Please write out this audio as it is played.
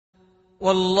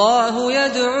والله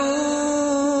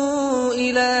يدعو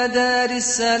إلى دار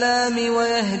السلام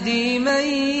ويهدي من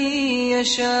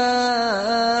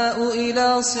يشاء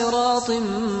إلى صراط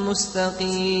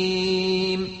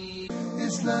مستقيم.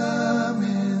 Islam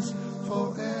is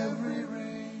for every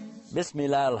race.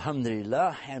 Bismillah,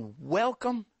 alhamdulillah, and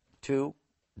welcome to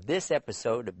this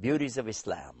episode of Beauties of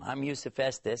Islam. I'm Yusuf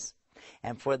Estes,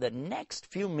 and for the next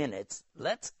few minutes,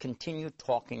 let's continue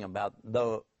talking about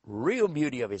the real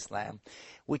beauty of Islam,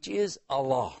 which is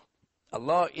Allah.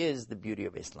 Allah is the beauty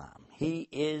of Islam. He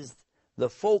is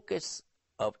the focus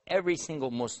of every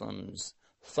single Muslim's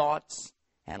thoughts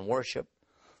and worship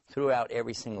throughout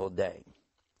every single day.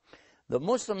 The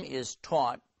Muslim is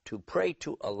taught to pray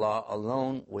to Allah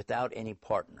alone without any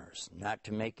partners, not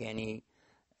to make any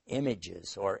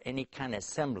images or any kind of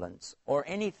semblance or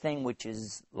anything which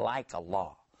is like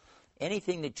Allah.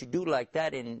 Anything that you do like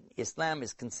that in Islam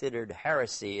is considered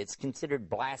heresy. It's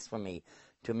considered blasphemy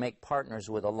to make partners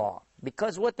with Allah.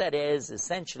 Because what that is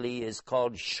essentially is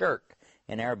called shirk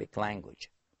in Arabic language.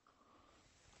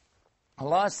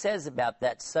 Allah says about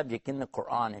that subject in the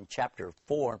Quran in chapter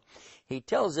 4, He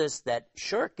tells us that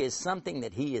shirk is something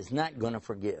that He is not going to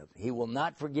forgive. He will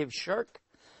not forgive shirk,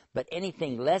 but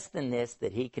anything less than this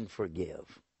that He can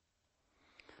forgive.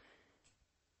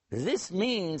 This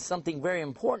means something very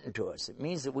important to us. It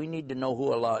means that we need to know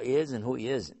who Allah is and who He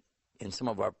isn't. In some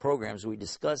of our programs, we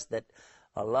discussed that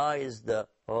Allah is the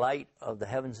light of the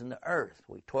heavens and the earth.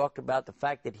 We talked about the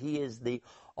fact that He is the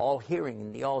all-hearing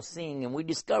and the all-seeing, and we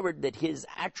discovered that His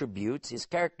attributes, His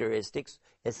characteristics,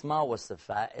 Isma wa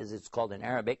Sifa, as it's called in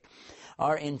Arabic,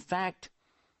 are in fact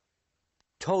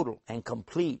total and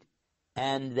complete,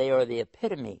 and they are the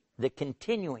epitome, the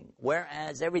continuing,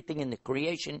 whereas everything in the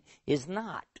creation is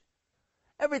not.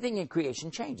 Everything in creation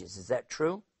changes. Is that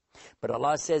true? But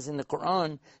Allah says in the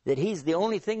Quran that He's the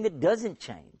only thing that doesn't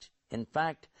change. In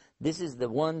fact, this is the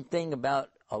one thing about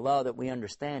Allah that we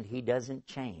understand. He doesn't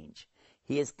change.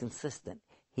 He is consistent.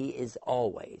 He is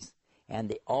always. And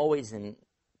the always and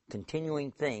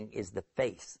continuing thing is the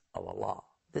face of Allah.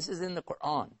 This is in the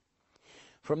Quran.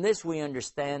 From this we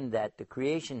understand that the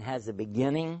creation has a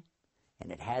beginning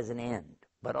and it has an end.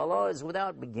 But Allah is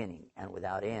without beginning and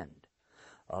without end.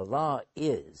 Allah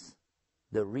is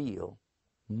the real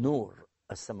Nur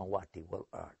as-samawati wal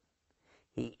ard.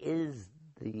 He is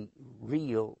the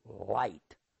real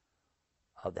light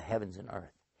of the heavens and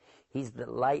earth. He's the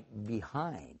light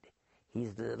behind.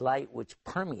 He's the light which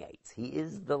permeates. He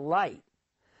is the light.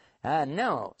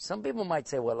 Now, some people might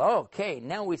say, well, okay,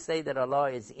 now we say that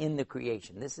Allah is in the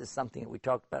creation. This is something that we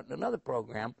talked about in another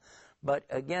program, but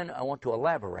again, I want to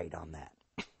elaborate on that.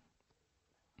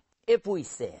 If we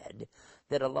said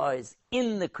that Allah is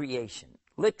in the creation,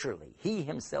 literally, He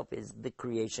Himself is the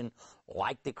creation,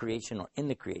 like the creation or in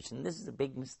the creation, this is a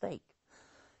big mistake.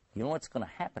 You know what's going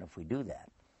to happen if we do that?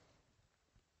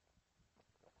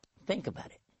 Think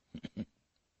about it.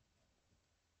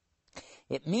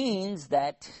 It means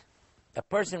that a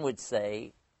person would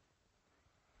say,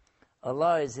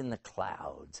 Allah is in the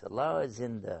clouds, Allah is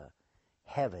in the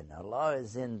heaven, Allah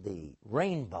is in the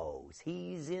rainbows,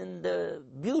 He's in the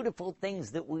beautiful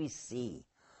things that we see.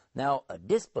 Now, a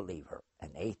disbeliever,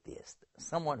 an atheist,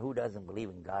 someone who doesn't believe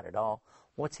in God at all,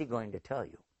 what's he going to tell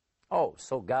you? Oh,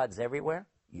 so God's everywhere?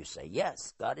 You say,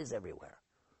 yes, God is everywhere.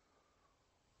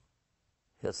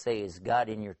 He'll say, is God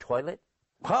in your toilet?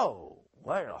 Oh,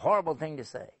 what a horrible thing to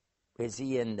say. Is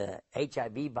He in the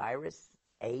HIV virus,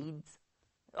 AIDS?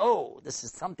 Oh, this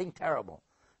is something terrible.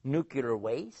 Nuclear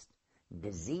waste?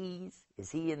 Disease?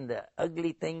 Is He in the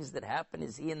ugly things that happen?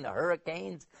 Is He in the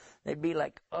hurricanes? They'd be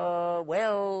like, now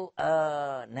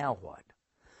what?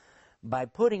 By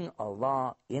putting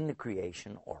Allah in the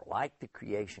creation or like the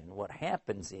creation, what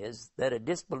happens is that a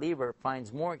disbeliever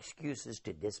finds more excuses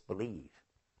to disbelieve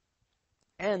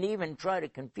and even try to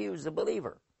confuse the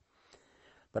believer.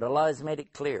 But Allah has made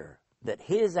it clear that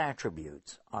His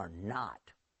attributes are not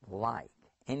like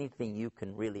anything you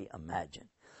can really imagine.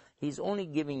 He's only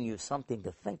giving you something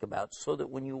to think about so that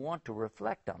when you want to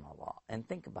reflect on Allah and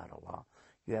think about Allah,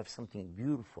 you have something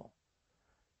beautiful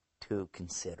to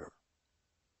consider.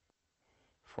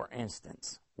 For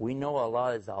instance, we know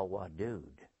Allah is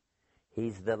Al-Wadud.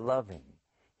 He's the loving.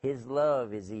 His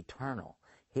love is eternal.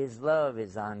 His love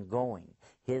is ongoing.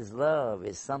 His love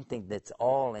is something that's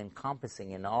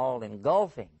all-encompassing and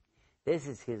all-engulfing. This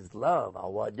is His love,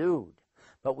 Al-Wadud.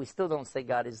 But we still don't say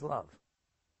God is love.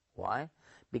 Why?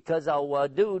 Because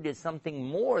Al-Wadud is something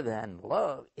more than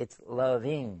love. It's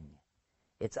loving.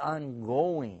 It's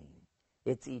ongoing.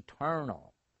 It's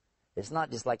eternal. It's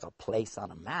not just like a place on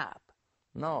a map.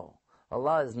 No.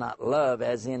 Allah is not love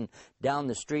as in down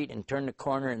the street and turn the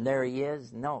corner and there He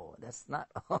is. No, that's not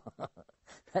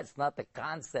that's not the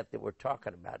concept that we're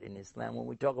talking about in Islam when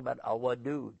we talk about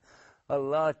Al-Wadud.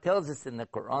 Allah tells us in the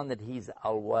Quran that He's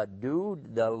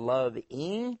Al-Wadud, the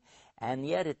loving, and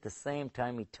yet at the same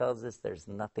time He tells us there's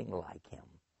nothing like Him.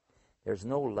 There's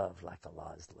no love like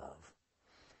Allah's love.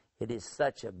 It is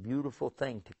such a beautiful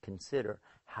thing to consider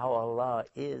how Allah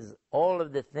is all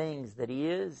of the things that He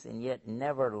is, and yet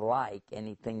never like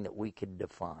anything that we could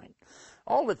define.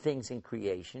 All the things in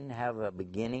creation have a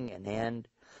beginning and end.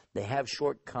 They have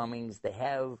shortcomings. They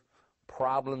have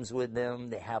problems with them.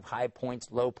 They have high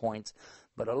points, low points.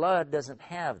 But Allah doesn't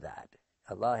have that.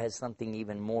 Allah has something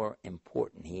even more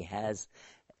important. He has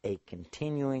a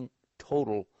continuing,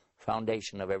 total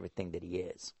foundation of everything that He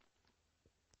is.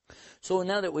 So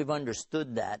now that we've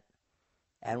understood that,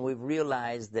 and we've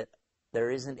realized that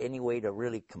there isn't any way to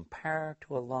really compare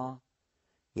to Allah,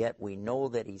 yet we know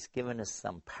that He's given us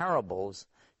some parables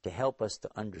to help us to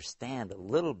understand a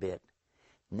little bit.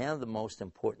 Now the most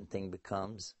important thing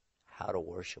becomes how to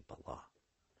worship Allah.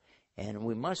 And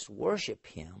we must worship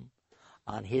Him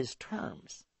on His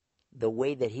terms, the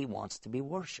way that He wants to be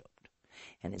worshipped.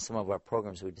 And in some of our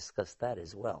programs we discussed that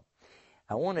as well.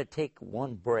 I want to take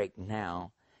one break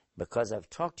now, because I've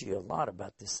talked to you a lot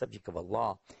about this subject of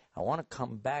Allah. I want to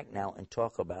come back now and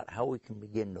talk about how we can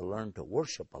begin to learn to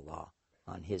worship Allah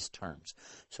on His terms.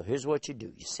 So here's what you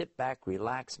do. You sit back,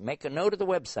 relax, make a note of the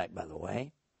website, by the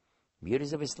way,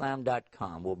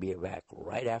 beautiesofislam.com. We'll be back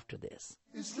right after this.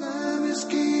 Islam is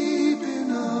keeping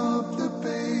up the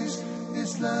pace.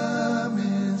 Islam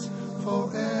is for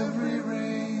every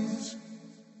race.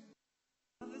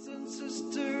 Brothers and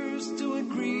sisters, to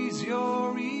increase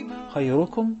your iman.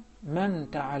 خيركم من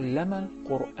تعلم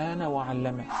القرآن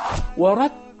وعلمه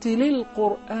ورتل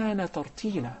القرآن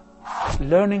ترتيلا.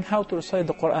 Learning how to recite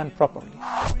the Quran properly,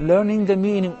 learning the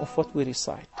meaning of what we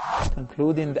recite,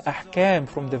 including the ahkam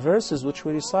from the verses which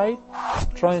we recite,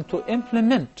 trying to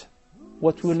implement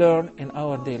what we learn in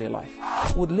our daily life.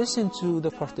 We'll listen to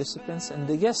the participants and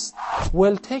the guests.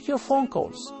 We'll take your phone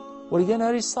calls. We're going to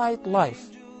recite live.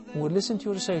 We'll listen to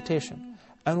your recitation,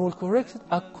 and we'll correct it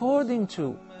according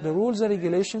to the rules and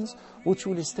regulations which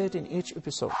we'll state in each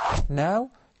episode. Now,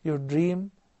 your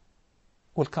dream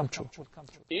will come true.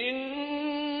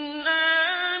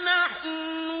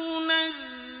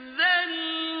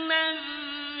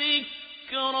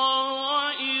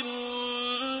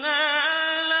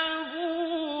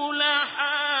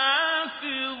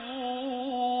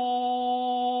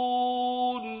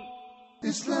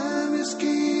 Islam is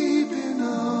keeping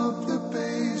up the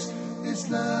pace.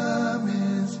 Islam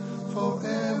is for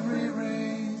every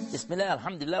race. Bismillah,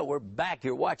 alhamdulillah, we're back.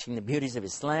 You're watching the Beauties of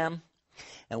Islam.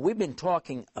 And we've been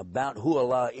talking about who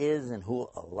Allah is and who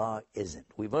Allah isn't.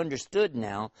 We've understood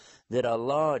now that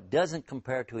Allah doesn't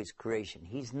compare to His creation.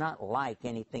 He's not like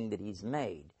anything that He's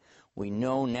made. We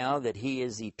know now that He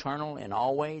is eternal and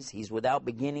always. He's without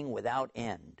beginning, without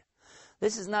end.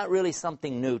 This is not really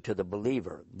something new to the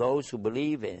believer. Those who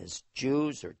believe as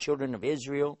Jews or children of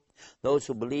Israel, those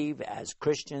who believe as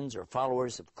Christians or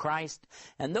followers of Christ,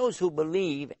 and those who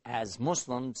believe as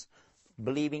Muslims,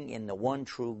 believing in the one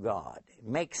true God. It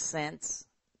makes sense,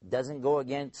 doesn't go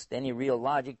against any real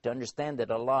logic to understand that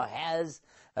Allah has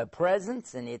a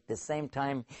presence, and at the same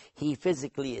time He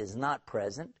physically is not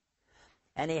present.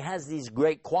 And He has these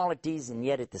great qualities, and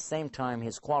yet at the same time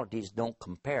His qualities don't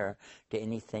compare to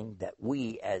anything that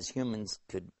we as humans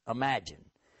could imagine.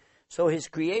 So His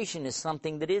creation is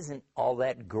something that isn't all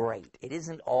that great. It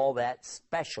isn't all that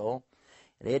special.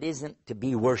 It isn't to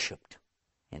be worshipped.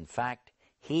 In fact,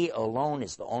 He alone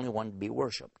is the only one to be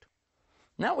worshipped.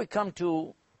 Now we come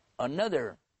to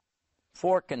another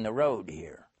fork in the road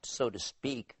here, so to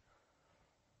speak.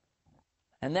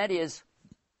 And that is,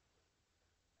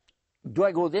 do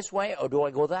I go this way or do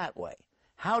I go that way?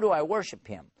 How do I worship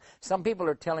Him? Some people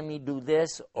are telling me do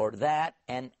this or that,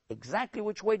 and exactly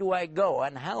which way do I go,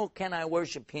 and how can I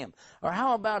worship Him? Or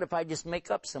how about if I just make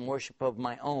up some worship of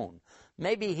my own?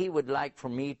 Maybe He would like for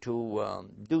me to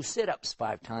do sit-ups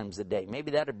 5 times a day. Maybe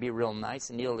that would be real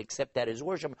nice, and He'll accept that as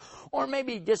worship. Or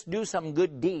maybe just do some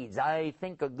good deeds. I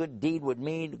think a good deed would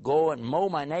mean go and mow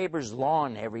my neighbor's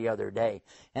lawn every other day,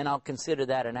 and I'll consider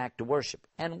that an act of worship.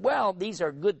 And, well, these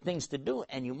are good things to do,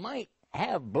 and you might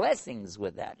have blessings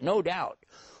with that, no doubt.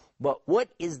 But what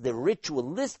is the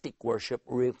ritualistic worship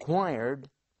required,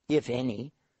 if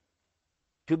any,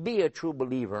 to be a true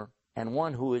believer and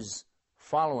one who is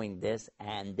following this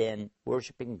and then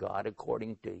worshiping God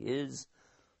according to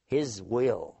His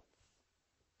will?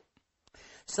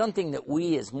 Something that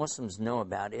we as Muslims know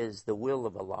about is the will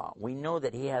of Allah. We know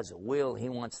that He has a will. He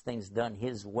wants things done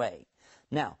His way.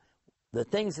 Now, the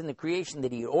things in the creation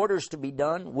that He orders to be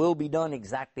done will be done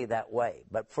exactly that way.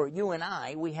 But for you and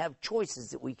I, we have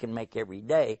choices that we can make every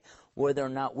day whether or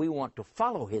not we want to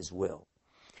follow His will.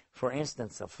 For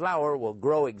instance, a flower will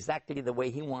grow exactly the way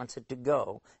He wants it to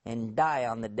go and die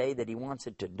on the day that He wants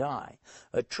it to die.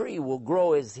 A tree will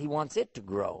grow as He wants it to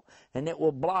grow, and it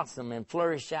will blossom and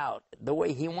flourish out the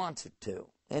way He wants it to,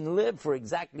 and live for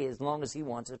exactly as long as He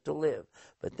wants it to live.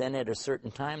 But then at a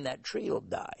certain time, that tree will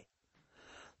die.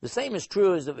 The same is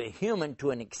true as of a human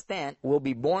to an extent. We'll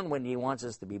be born when He wants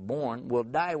us to be born. We'll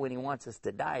die when He wants us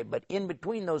to die. But in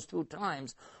between those two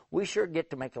times, we sure get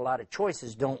to make a lot of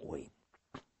choices, don't we?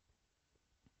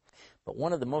 But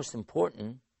one of the most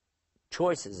important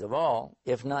choices of all,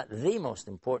 if not the most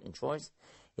important choice,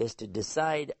 is to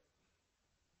decide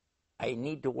I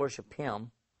need to worship Him,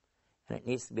 and it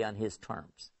needs to be on His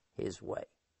terms, His way.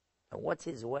 And what's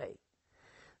His way?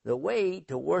 The way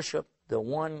to worship the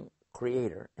one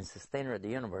Creator and Sustainer of the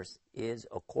universe is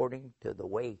according to the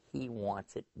way He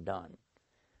wants it done.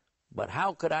 But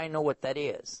how could I know what that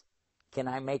is? Can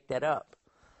I make that up?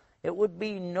 It would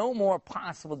be no more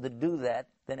possible to do that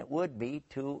than it would be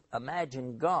to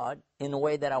imagine God in the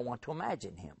way that I want to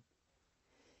imagine Him.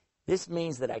 This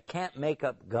means that I can't make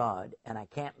up God and I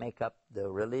can't make up the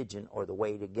religion or the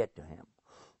way to get to Him.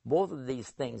 Both of these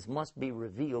things must be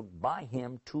revealed by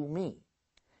Him to me.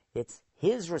 It's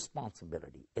His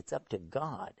responsibility. It's up to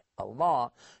God,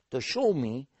 Allah, to show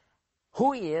me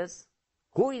who He is,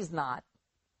 who He's not,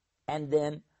 and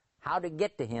then how to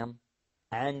get to Him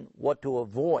and what to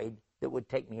avoid that would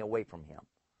take me away from Him.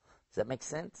 Does that make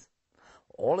sense?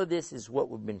 All of this is what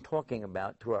we've been talking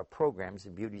about through our programs, the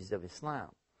Beauties of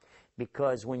Islam.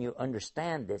 Because when you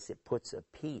understand this, it puts a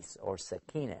peace or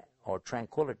sakina or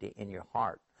tranquility in your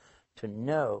heart to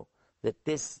know that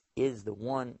this is the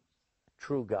one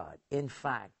true God. In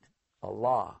fact,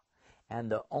 Allah,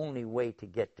 and the only way to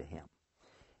get to Him.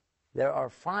 There are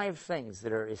 5 things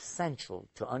that are essential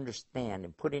to understand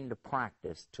and put into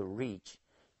practice to reach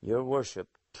your worship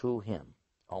to Him,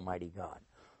 Almighty God.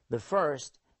 The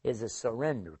first is a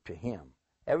surrender to Him.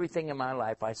 Everything in my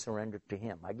life I surrender to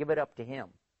Him. I give it up to Him.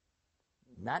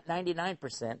 Not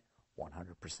 99%,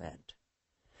 100%.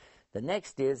 The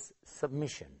next is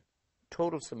submission.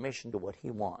 Total submission to what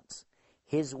He wants.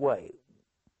 His way.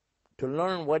 To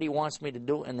learn what He wants me to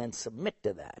do and then submit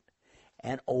to that.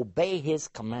 And obey His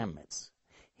commandments.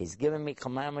 He's given me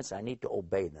commandments, I need to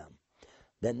obey them.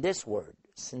 Then this word,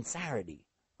 sincerity.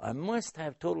 I must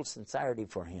have total sincerity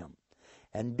for Him.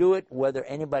 And do it whether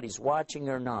anybody's watching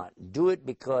or not. Do it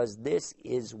because this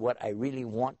is what I really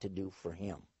want to do for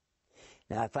Him.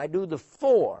 Now, if I do the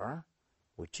 4,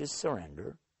 which is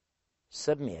surrender,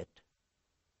 submit,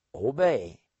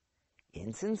 obey,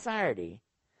 in sincerity,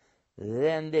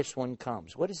 then this one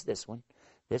comes. What is this one?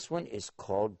 This one is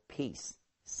called peace,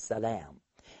 salam.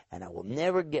 And I will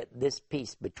never get this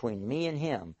peace between me and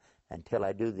Him until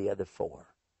I do the other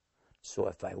 4. So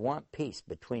if I want peace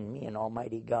between me and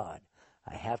Almighty God,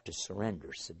 I have to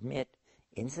surrender, submit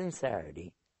in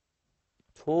sincerity,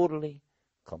 totally,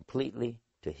 completely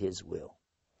to His will.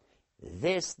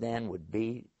 This then would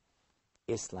be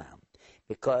Islam,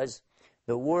 because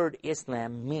the word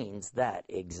Islam means that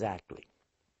exactly.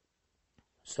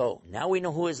 So now we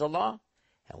know who is Allah,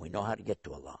 and we know how to get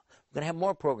to Allah. We're going to have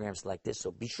more programs like this,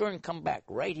 so be sure and come back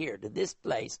right here to this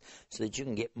place so that you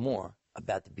can get more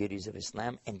about the beauties of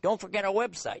Islam. And don't forget our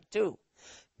website, too,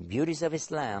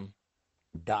 beautiesofislam.com.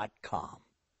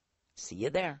 See you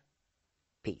there.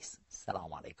 Peace.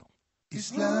 Assalamu alaikum.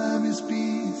 Islam is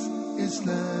peace,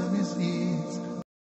 Islam is ease.